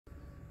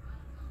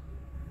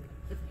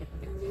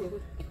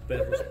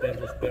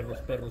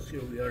perros.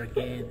 Here we are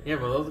again. Yeah,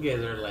 but those guys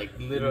are like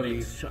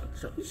literally Shot.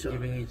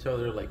 giving each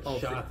other like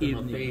shots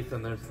in the face,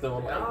 and they're still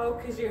like. Oh,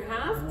 because you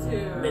have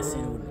to.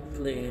 Messing with the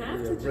play. We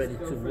are ready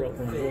to rock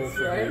and roll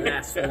for the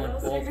last one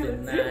of the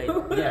night.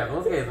 Yeah,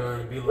 those guys are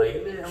gonna be like,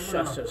 I'm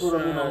gonna put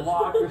them in a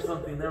lock or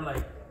something. They're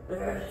like,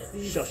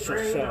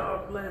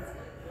 Shot. let's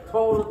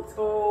toe to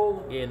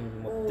toe. In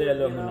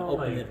Modelo, I'm gonna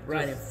open it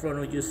right in front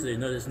of you so you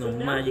know there's no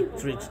magic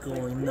tricks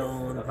going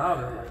on,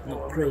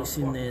 no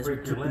craziness. We're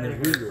keeping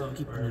it real.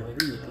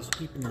 Because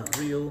keeping it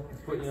real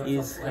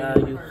is how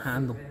you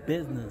handle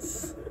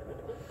business.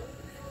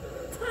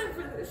 Time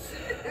for this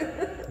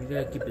shit. You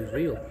gotta keep it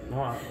real.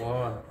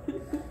 Well,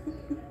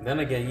 then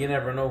again, you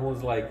never know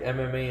who's like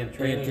MMA and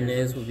training. Anything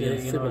else will be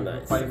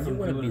civilized. You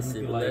want to be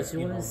civilized. You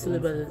want to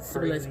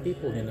civilize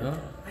people, you know.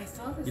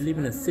 You live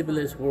in a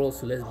civilized world,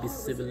 so let's be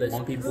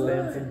civilized people.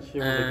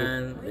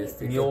 And let's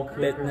take care of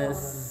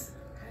business.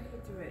 How do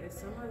you do it? If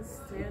someone's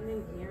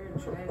standing here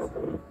and tries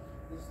to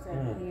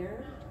stand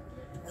here,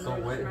 So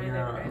wait,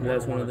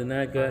 That's one of the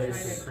night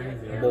guys,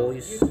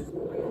 boys,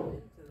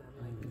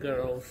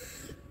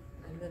 girls,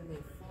 and then they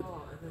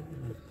fall, and then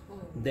you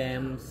pull.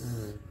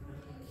 dams.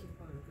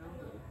 Keep on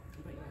going.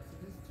 But yeah, so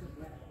this is too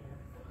wet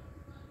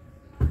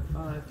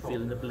here.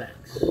 Fill in the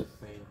blanks. To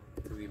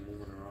be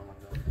moving around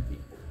like that.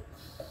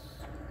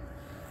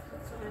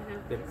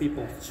 The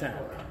People's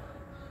Champ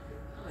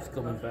is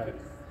coming back.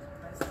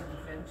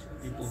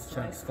 People's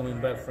Champ is coming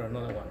back for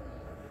another one.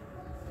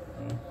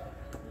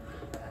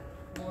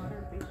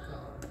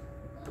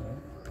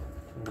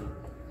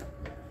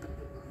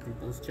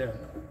 People's Champ.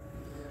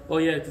 Oh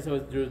yeah, this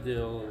was through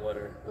the old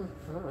water.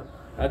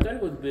 I thought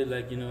it would be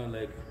like, you know,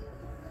 like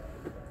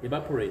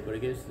evaporate, but I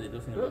guess it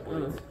doesn't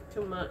evaporate.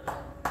 Too much.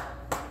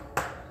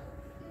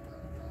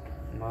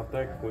 Not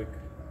that quick.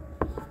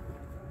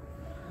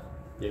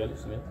 Llegale,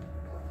 Smith.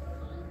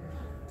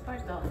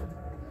 Where's that?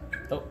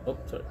 Oh,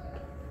 sorry.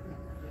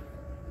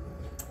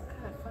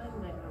 Gotta find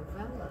my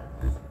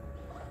novellas.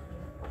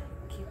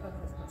 Keep up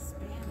with my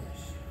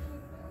Spanish.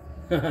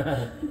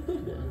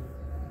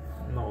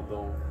 No,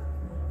 don't.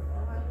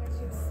 Why would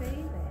you say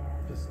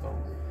that? Just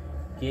don't.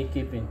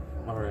 Keeping.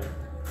 Alright.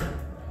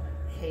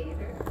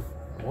 Hater.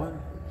 What?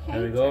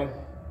 There we go.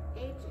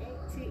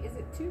 H-A-T. Is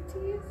it two T's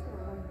or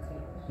one T?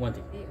 One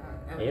thing.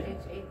 E-R. Yep.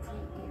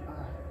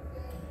 H-A-T-E-R.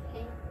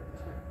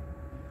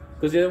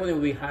 Because the other one will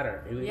be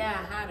hotter.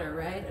 Yeah, hatter,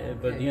 right?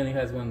 But he only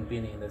has one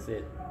beanie, and that's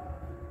it.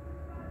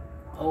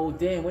 Oh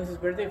damn! When's his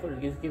birthday?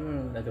 Just give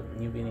him like a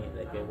new beanie,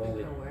 like a one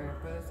with.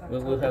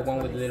 We'll have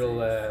one with little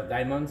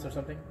diamonds or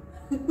something.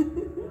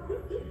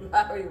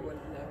 That we would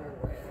never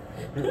wear.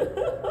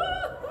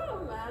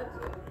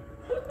 Imagine.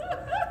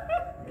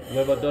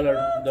 What about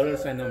dollar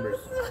sign numbers?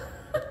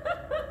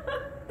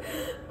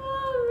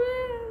 Oh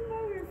man,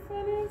 that'd be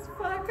funny as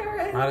fuck,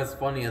 alright. Not as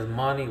funny as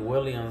Monty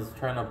Williams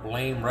trying to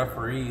blame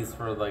referees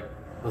for like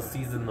the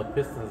season the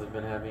Pistons have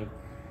been having.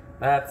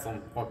 That's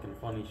some fucking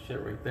funny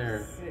shit right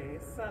there. Sí,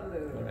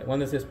 salud. All right, one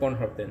that says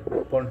Pornhub then.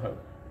 Pornhub.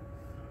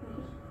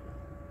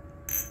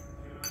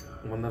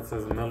 One that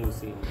says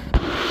Melusine.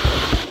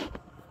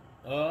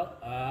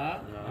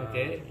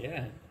 Okay,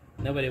 yeah.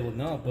 Nobody will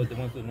know, but the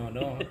ones who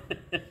know.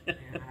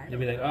 They'll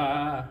be like,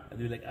 and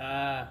they'll be like,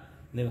 and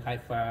they'll high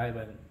five,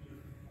 and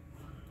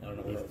I don't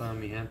know what else.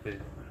 Mi gente.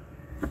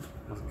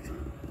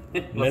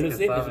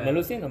 Melusine? Is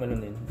Melusine or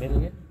Melunin?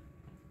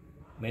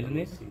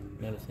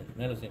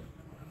 Melusine.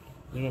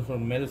 You know, for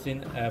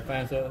Melusine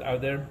fans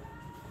out there,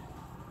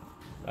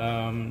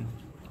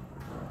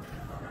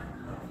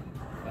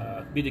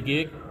 be the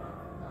gig.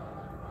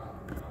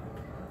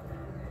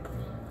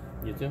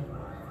 You too? No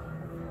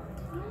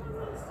one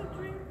wants to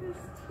drink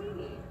this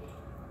tea.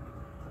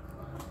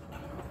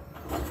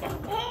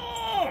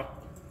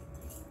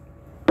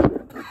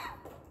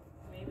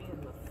 Maybe in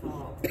the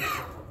fall.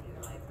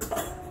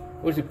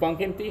 Was it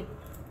pumpkin tea?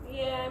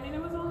 Yeah, I mean,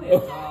 it was only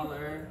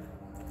 $1.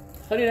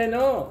 How did I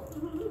know?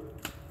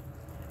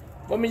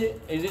 What mean?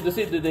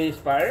 Did they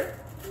expire?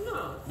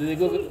 No. Did they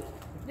go?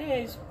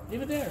 Yeah,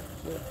 leave it there.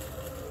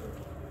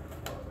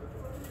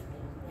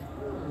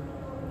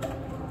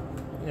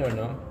 You never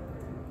know.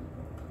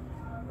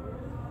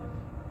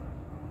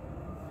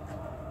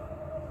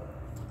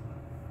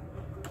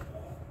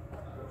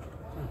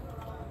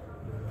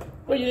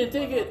 Oh, you didn't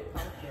take it.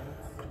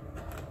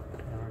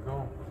 There we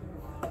go.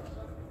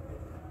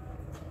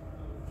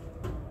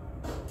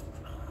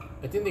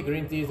 I think the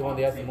green tea is the one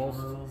they have the most.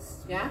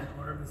 Yeah?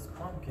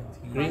 Pumpkin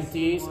tea. Green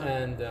teas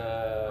and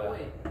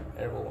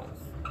herbal ones.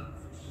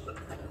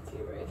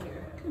 Tea right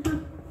here.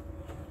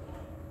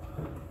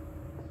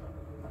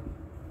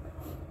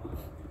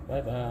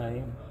 Bye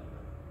bye.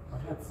 I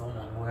had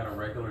someone who had a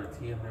regular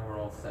tea and they were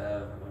all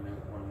sad when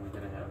we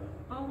didn't have it.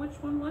 Oh, which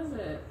one was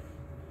it?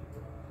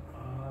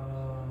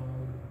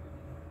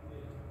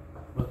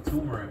 The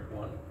turmeric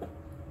one.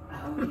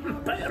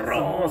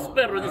 Perros,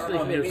 this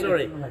thing here.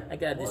 Sorry, I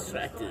got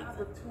distracted.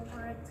 The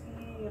turmeric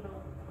tea, you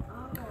know.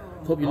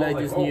 Hope you like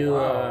this new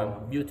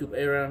YouTube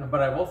era.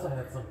 But I've also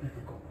had some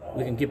people go,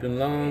 We can keep it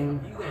long.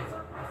 you guys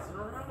are messing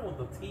around with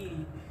the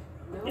tea.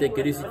 Take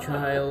it easy,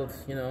 child.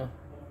 You know.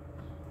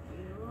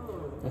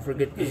 Don't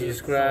forget to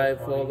subscribe,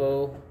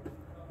 follow,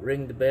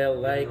 ring the bell,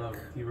 like,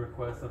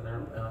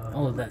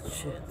 all of that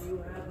shit.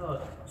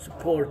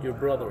 Support your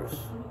brothers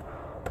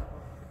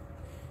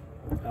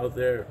out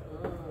there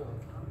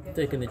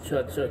taking the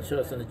shots and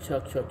the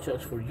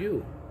chugs for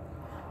you.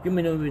 You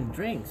may not even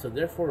drink, so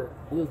therefore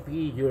will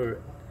be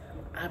your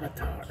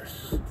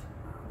avatars.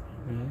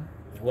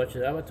 Watch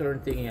the avatar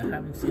and thinking, I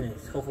haven't seen it.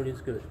 Hopefully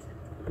it's good.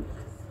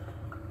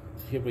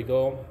 Here we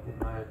go. Put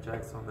my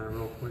Jackson on there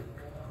real quick.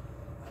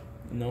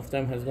 Enough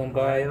time has gone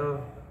by.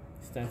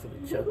 It's time for the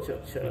chug.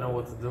 You know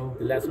what to do.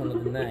 The last one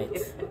of the night.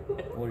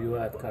 Where you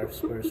at,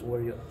 Caspers?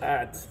 Where you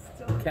at?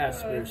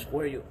 Caspers,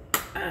 where you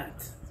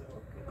at?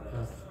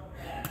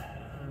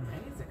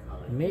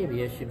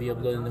 Maybe I should be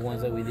uploading the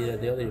ones that we did at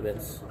the other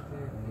events.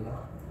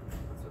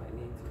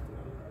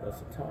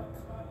 That's a thought.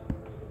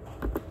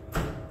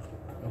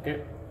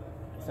 Okay.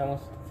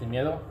 Estamos sin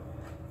miedo.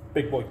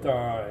 Big boy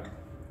time.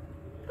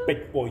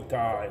 Big boy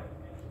time.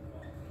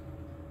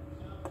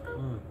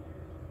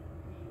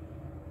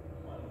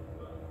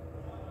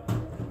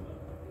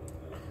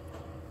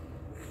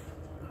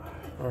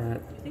 All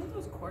right. Do you think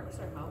those corks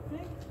are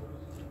helping?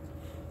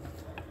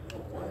 The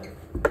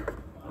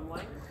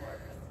wine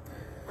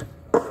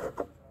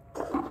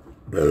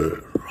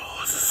corks.